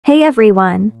Hey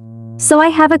everyone. So I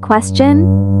have a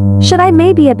question. Should I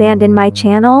maybe abandon my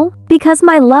channel? Because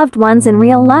my loved ones in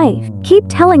real life keep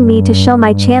telling me to show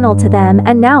my channel to them,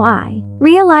 and now I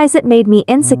realize it made me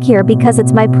insecure because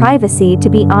it's my privacy, to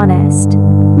be honest.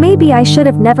 Maybe I should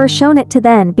have never shown it to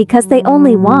them because they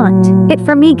only want it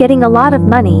for me getting a lot of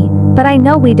money, but I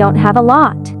know we don't have a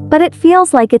lot. But it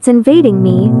feels like it's invading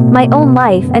me, my own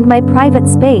life and my private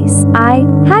space. I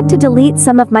had to delete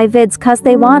some of my vids cause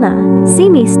they wanna see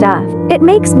me stuff. It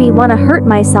makes me wanna hurt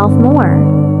myself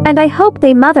more. And I hope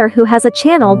they mother who has a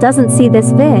channel doesn't see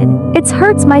this vid. It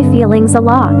hurts my feelings a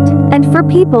lot. And for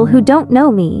people who don't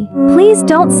know me, please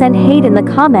don't send hate in the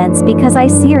comments because I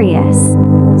serious.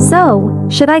 So,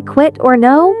 should I quit or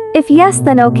no? If yes,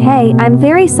 then okay, I'm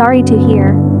very sorry to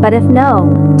hear, but if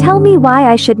no, tell me why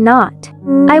I should not.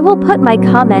 I will put my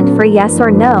comment for yes or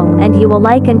no, and you will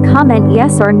like and comment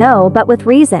yes or no, but with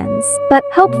reasons. But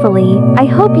hopefully, I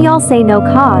hope y'all say no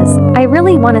cause I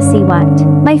really wanna see what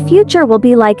my future will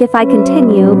be like if I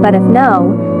continue, but if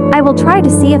no, I will try to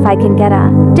see if I can get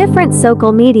a different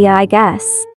social media, I guess.